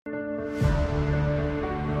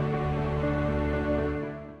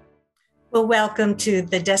Welcome to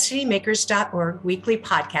the DestinyMakers.org weekly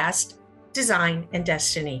podcast, Design and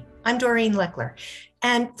Destiny. I'm Doreen Leckler,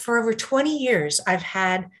 and for over 20 years, I've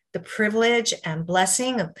had the privilege and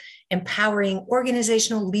blessing of empowering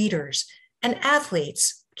organizational leaders and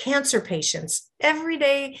athletes, cancer patients,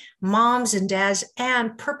 everyday moms and dads,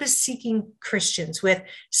 and purpose-seeking Christians with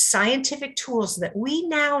scientific tools that we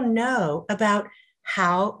now know about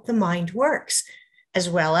how the mind works, as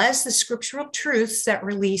well as the scriptural truths that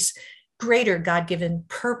release greater God-given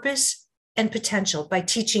purpose and potential by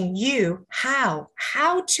teaching you how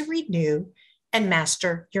to renew and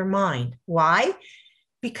master your mind. Why?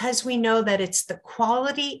 Because we know that it's the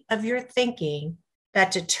quality of your thinking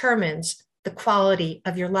that determines the quality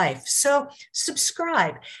of your life. So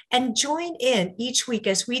subscribe and join in each week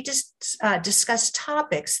as we discuss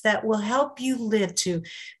topics that will help you live to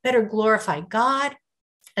better glorify God,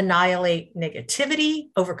 annihilate negativity,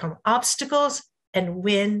 overcome obstacles, and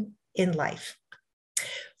win in life.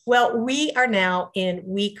 Well, we are now in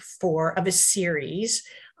week 4 of a series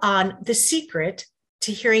on the secret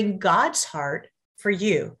to hearing God's heart for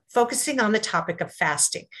you, focusing on the topic of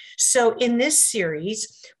fasting. So in this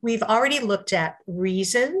series, we've already looked at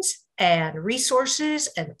reasons and resources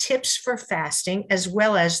and tips for fasting, as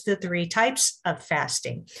well as the 3 types of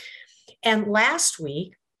fasting. And last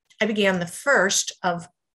week, I began the first of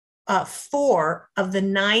 4 of the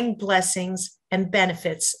 9 blessings and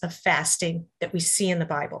benefits of fasting that we see in the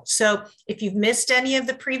Bible. So if you've missed any of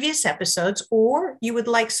the previous episodes, or you would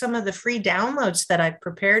like some of the free downloads that I've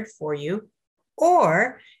prepared for you,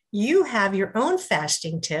 or you have your own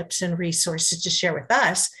fasting tips and resources to share with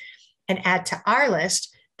us and add to our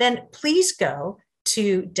list, then please go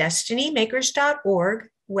to DestinyMakers.org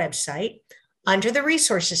website. Under the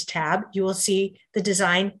resources tab, you will see the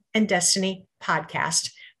Design and Destiny podcast.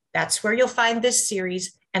 That's where you'll find this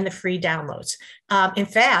series and the free downloads. In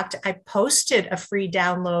fact, I posted a free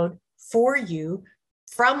download for you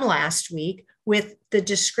from last week with the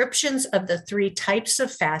descriptions of the 3 types of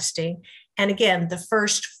fasting. And again, the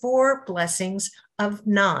first 4 blessings of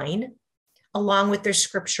 9, along with their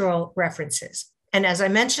scriptural references. And as I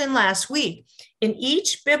mentioned last week, in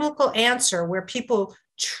each biblical answer where people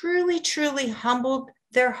truly humbled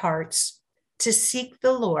their hearts to seek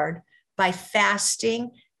the Lord by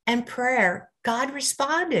fasting and prayer, God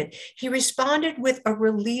responded. He responded with a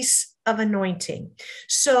release of anointing.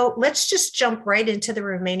 So let's just jump right into the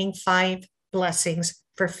remaining 5 blessings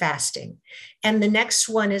for fasting. And the next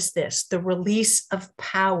one is this, the release of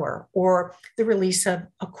power, or the release of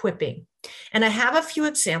equipping. And I have a few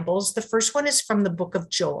examples. The first one is from the book of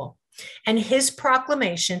Joel and his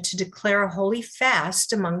proclamation to declare a holy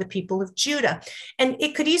fast among the people of Judah. And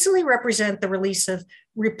it could easily represent the release of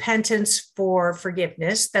repentance for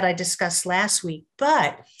forgiveness that I discussed last week.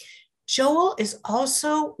 But Joel is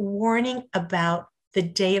also warning about the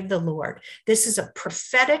day of the Lord. This is a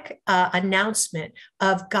prophetic announcement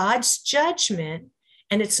of God's judgment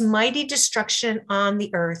and its mighty destruction on the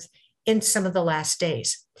earth in some of the last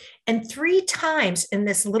days. And 3 times in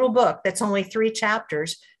this little book, that's only 3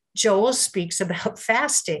 chapters, Joel speaks about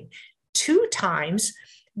fasting. 2 times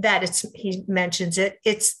that he mentions it,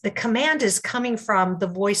 it's the command is coming from the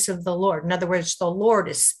voice of the Lord. In other words, the Lord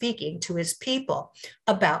is speaking to his people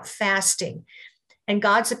about fasting. And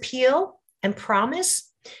God's appeal and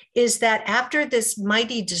promise is that after this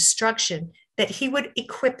mighty destruction, that he would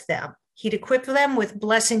equip them. He'd equip them with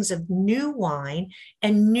blessings of new wine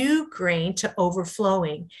and new grain to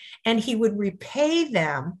overflowing. And he would repay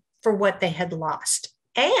them for what they had lost,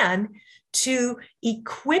 and to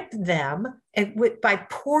equip them by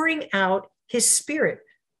pouring out his spirit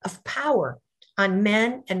of power on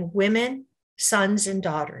men and women, sons and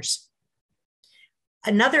daughters.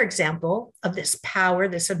 Another example of this power,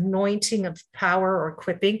 this anointing of power or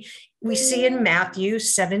equipping, we see in Matthew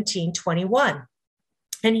 17:21.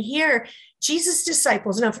 And here, Jesus'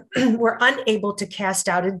 disciples were unable to cast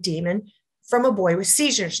out a demon from a boy with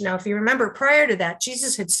seizures. Now, if you remember, prior to that,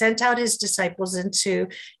 Jesus had sent out his disciples into,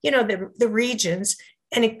 the regions,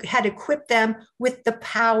 and it had equipped them with the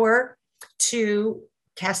power to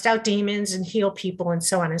cast out demons and heal people and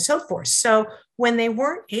so on and so forth. So when they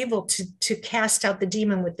weren't able to cast out the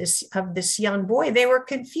demon with this young boy, they were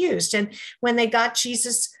confused. And when they got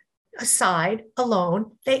Jesus aside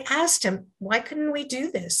alone, they asked him, why couldn't we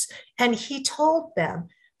do this? And he told them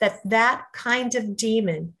that kind of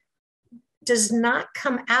demon does not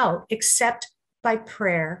come out except by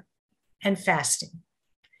prayer and fasting.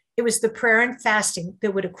 It was the prayer and fasting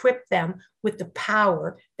that would equip them with the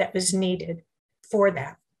power that was needed for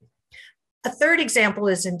that. A third example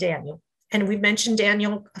is in Daniel. And we've mentioned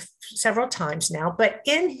Daniel several times now, but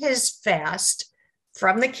in his fast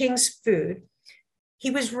from the king's food, he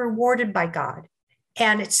was rewarded by God.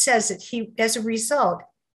 And it says that as a result,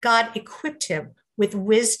 God equipped him with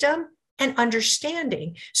wisdom and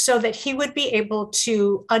understanding so that he would be able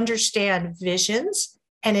to understand visions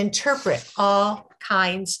and interpret all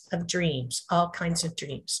kinds of dreams.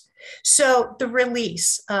 So the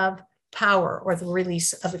release of power or the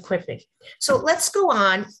release of equipping. So let's go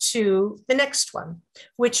on to the next one,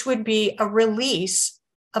 which would be a release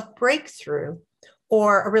of breakthrough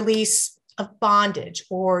or a release of bondage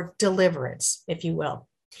or deliverance, if you will.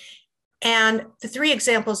 And the three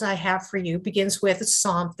examples I have for you begins with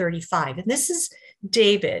Psalm 35. And this is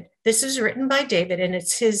David. This is written by David, and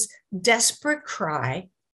it's his desperate cry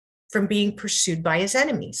from being pursued by his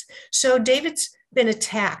enemies. So David's been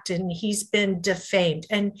attacked and he's been defamed.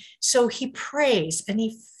 And so he prays and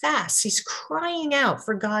he fasts. He's crying out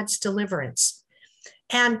for God's deliverance.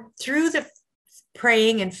 And through the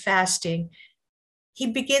praying and fasting, he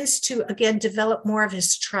begins to, again, develop more of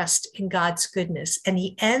his trust in God's goodness. And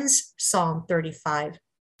he ends Psalm 35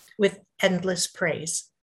 with endless praise.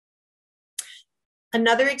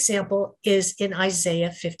 Another example is in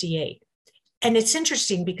Isaiah 58. And it's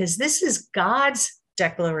interesting because this is God's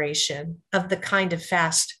declaration of the kind of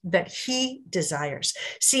fast that he desires.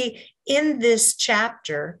 See, in this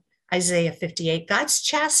chapter, Isaiah 58, God's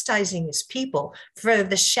chastising his people for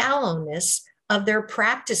the shallowness of their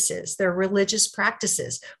practices, their religious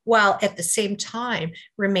practices, while at the same time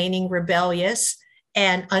remaining rebellious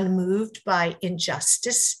and unmoved by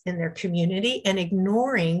injustice in their community and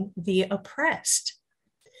ignoring the oppressed.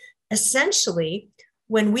 Essentially,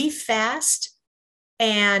 when we fast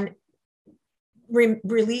and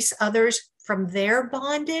release others from their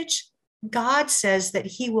bondage, God says that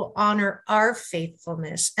he will honor our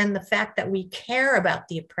faithfulness and the fact that we care about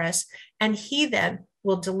the oppressed, and he then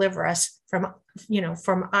will deliver us from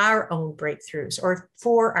our own breakthroughs or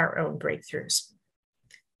for our own breakthroughs.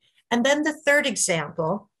 And then the third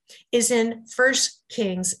example is in 1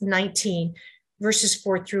 Kings 19, verses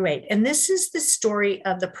 4-8. And this is the story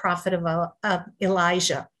of the prophet of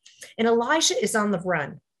Elijah. And Elijah is on the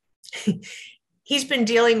run. He's been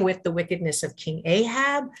dealing with the wickedness of King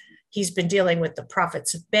Ahab. He's been dealing with the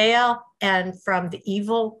prophets of Baal and from the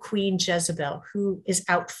evil Queen Jezebel, who is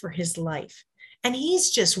out for his life. And he's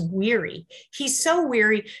just weary. He's so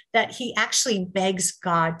weary that he actually begs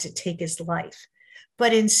God to take his life.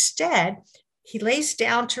 But instead, he lays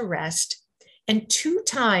down to rest, and 2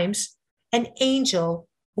 times an angel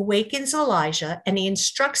awakens Elijah and he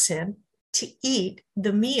instructs him to eat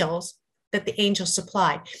the meals that the angel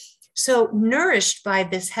supplied. So, nourished by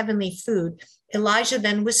this heavenly food, Elijah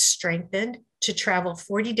then was strengthened to travel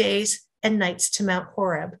 40 days and nights to Mount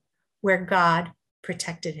Horeb, where God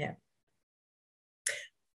protected him.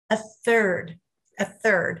 A third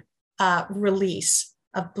release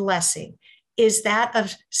of blessing is that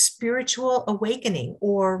of spiritual awakening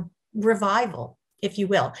or revival, if you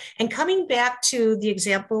will. And coming back to the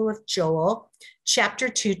example of Joel, chapter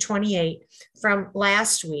 2:28 from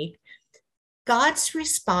last week, God's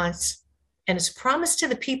response and his promise to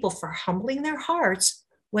the people for humbling their hearts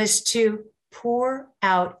was to pour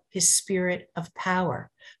out his spirit of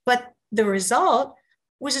power. But the result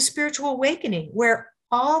was a spiritual awakening where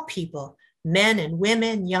all people, men and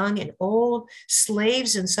women, young and old,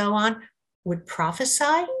 slaves and so on, would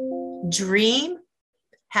prophesy, dream,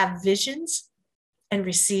 have visions, and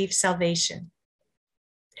receive salvation.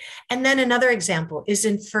 And then another example is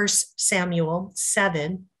in 1 Samuel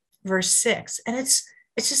 7, verse 6. And it's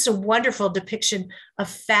just a wonderful depiction of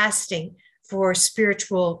fasting for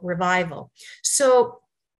spiritual revival. So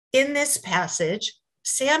in this passage,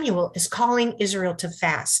 Samuel is calling Israel to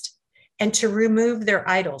fast and to remove their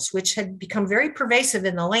idols, which had become very pervasive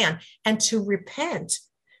in the land, and to repent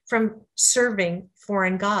from serving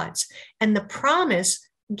foreign gods. And the promise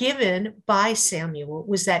given by Samuel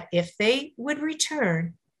was that if they would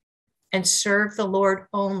return and serve the Lord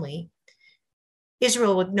only,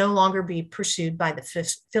 Israel would no longer be pursued by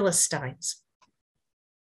the Philistines.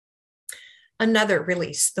 Another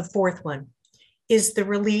release, the fourth one, is the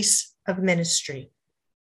release of ministry.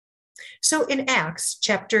 So in Acts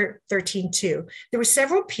chapter 13:2, there were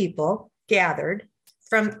several people gathered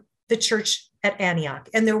from the church at Antioch,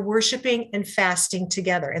 and they're worshiping and fasting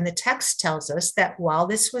together. And the text tells us that while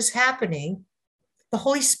this was happening, the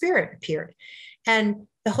Holy Spirit appeared. And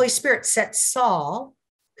the Holy Spirit set Saul,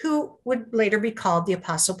 who would later be called the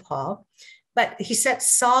Apostle Paul, but he set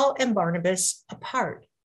Saul and Barnabas apart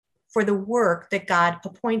for the work that God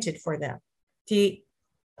appointed for them. The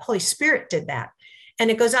Holy Spirit did that. And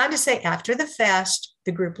it goes on to say, after the fast,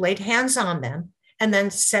 the group laid hands on them and then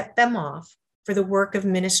set them off for the work of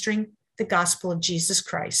ministering the gospel of Jesus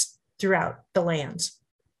Christ throughout the lands.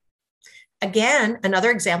 Again,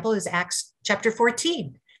 another example is Acts chapter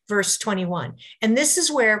 14, verse 21. And this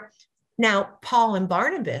is where now Paul and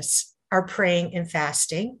Barnabas are praying and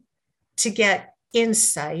fasting to get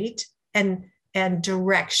insight and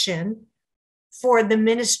direction for the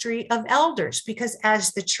ministry of elders, because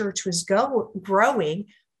as the church was growing,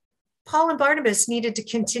 Paul and Barnabas needed to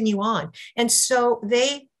continue on. And so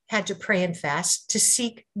they had to pray and fast to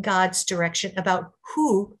seek God's direction about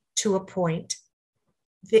who to appoint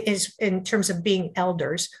is in terms of being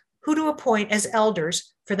elders, who to appoint as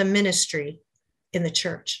elders for the ministry in the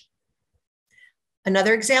church.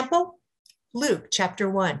 Another example, Luke chapter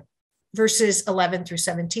 1, verses 11 through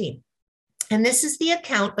 17. And this is the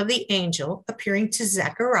account of the angel appearing to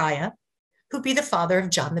Zechariah, who be the father of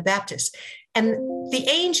John the Baptist. And the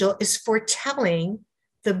angel is foretelling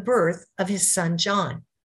the birth of his son John.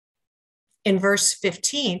 In verse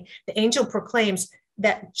 15, the angel proclaims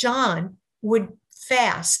that John would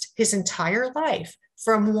fast his entire life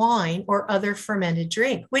from wine or other fermented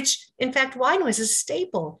drink, which in fact, wine was a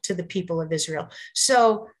staple to the people of Israel.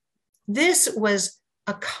 So this was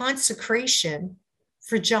a consecration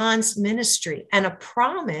for John's ministry and a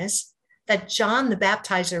promise that John the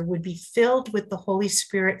Baptizer would be filled with the Holy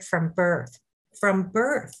Spirit from birth. From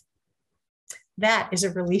birth. That is a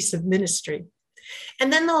release of ministry.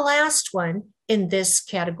 And then the last one in this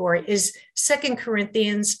category is 2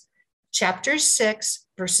 Corinthians chapter 6,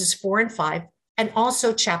 verses 4 and 5, and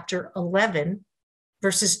also chapter 11,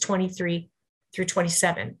 verses 23 through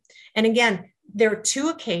 27. And again, there are two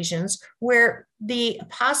occasions where the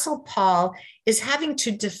Apostle Paul is having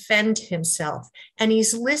to defend himself, and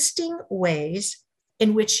he's listing ways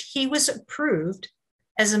in which he was approved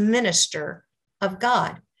as a minister of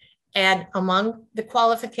God. And among the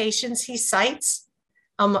qualifications he cites,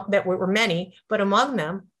 that were many, but among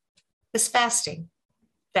them is fasting.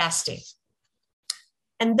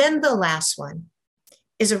 And then the last one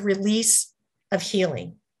is a release of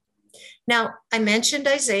healing. Now, I mentioned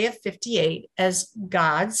Isaiah 58 as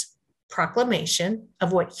God's proclamation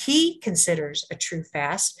of what he considers a true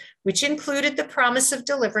fast, which included the promise of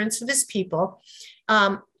deliverance of his people,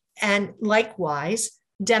 and likewise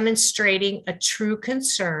demonstrating a true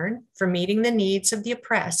concern for meeting the needs of the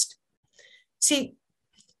oppressed. See,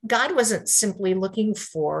 God wasn't simply looking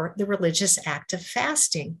for the religious act of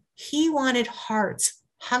fasting. He wanted hearts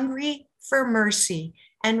hungry for mercy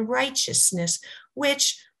and righteousness,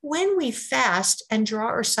 which when we fast and draw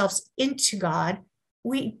ourselves into God,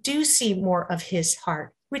 we do see more of his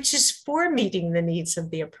heart, which is for meeting the needs of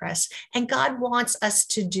the oppressed. And God wants us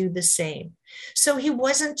to do the same. So he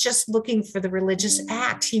wasn't just looking for the religious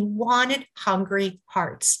act. He wanted hungry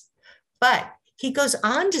hearts. But he goes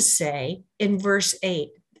on to say in verse 8,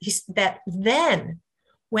 that then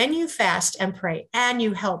when you fast and pray and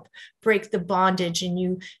you help break the bondage and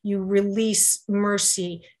you release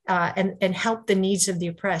mercy and help the needs of the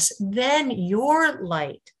oppressed, then your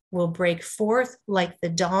light will break forth like the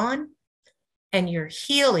dawn and your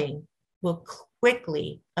healing will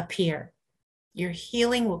quickly appear. Your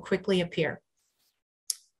healing will quickly appear.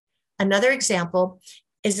 Another example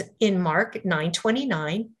is in Mark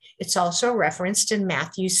 9:29. It's also referenced in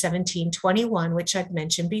Matthew 17:21, which I've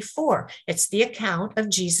mentioned before. It's the account of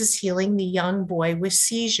Jesus healing the young boy with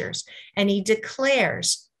seizures. And he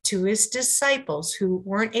declares to his disciples who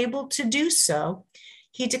weren't able to do so,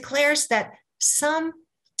 he declares that some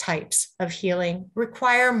types of healing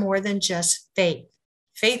require more than just faith.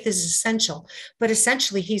 Faith is essential, but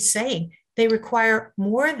essentially he's saying they require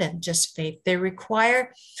more than just faith. They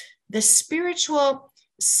require the spiritual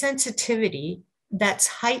sensitivity that's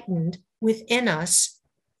heightened within us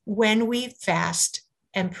when we fast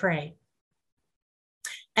and pray.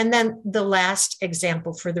 And then the last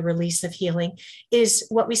example for the release of healing is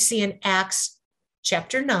what we see in Acts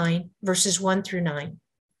chapter 9, verses 1 through 9.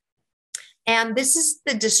 And this is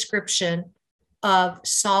the description of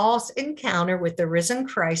Saul's encounter with the risen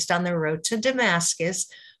Christ on the road to Damascus,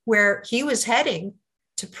 where he was heading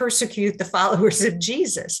to persecute the followers of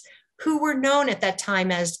Jesus, who were known at that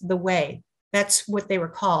time as the Way. That's what they were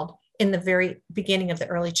called in the very beginning of the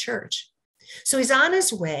early church. So he's on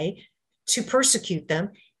his way to persecute them.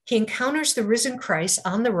 He encounters the risen Christ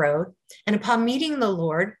on the road. And upon meeting the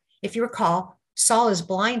Lord, if you recall, Saul is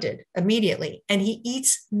blinded immediately and he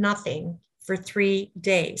eats nothing for 3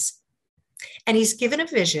 days. And he's given a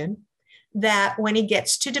vision that when he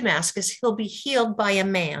gets to Damascus, he'll be healed by a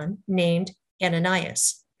man named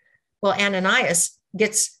Ananias. Well, Ananias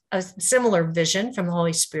gets a similar vision from the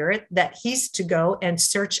Holy Spirit that he's to go and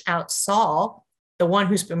search out Saul, the one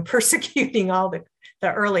who's been persecuting all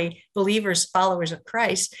the early believers, followers of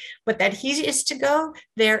Christ, but that he is to go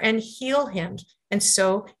there and heal him. And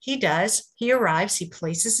so he does. He arrives, he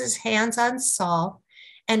places his hands on Saul,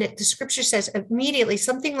 and the scripture says immediately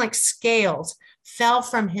something like scales fell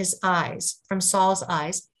from his eyes, from Saul's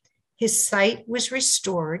eyes. His sight was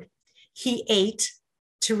restored. He ate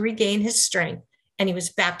to regain his strength, and he was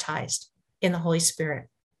baptized in the Holy Spirit.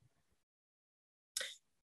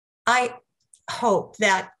 I hope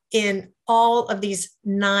that in all of these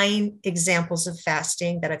 9 examples of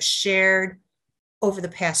fasting that I've shared over the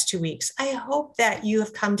past 2 weeks, I hope that you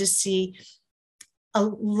have come to see a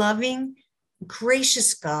loving,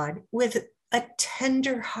 gracious God with a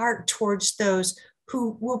tender heart towards those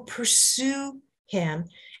who will pursue him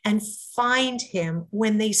and find him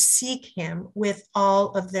when they seek him with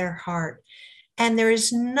all of their heart. And there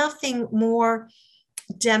is nothing more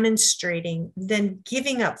demonstrating than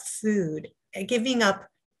giving up food, giving up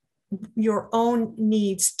your own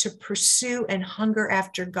needs to pursue and hunger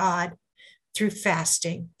after God through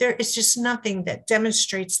fasting. There is just nothing that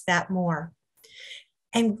demonstrates that more.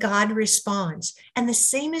 And God responds. And the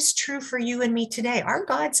same is true for you and me today. Our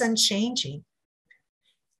God's unchanging.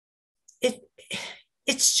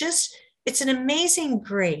 It's an amazing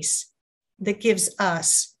grace that gives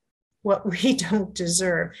us what we don't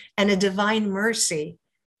deserve, and a divine mercy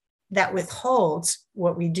that withholds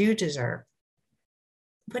what we do deserve.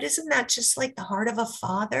 But isn't that just like the heart of a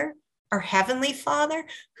father, our heavenly Father,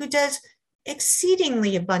 who does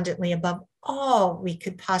exceedingly abundantly above all we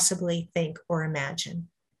could possibly think or imagine?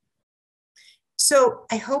 So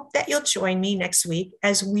I hope that you'll join me next week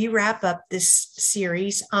as we wrap up this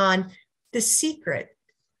series on the secret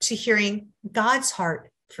to hearing God's heart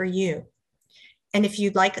for you. And if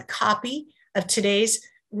you'd like a copy of today's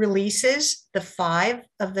releases, the 5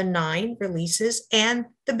 of the 9 releases, and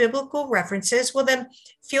the biblical references, well, then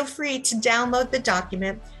feel free to download the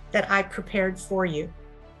document that I prepared for you.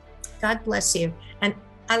 God bless you. And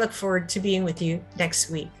I look forward to being with you next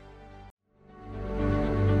week.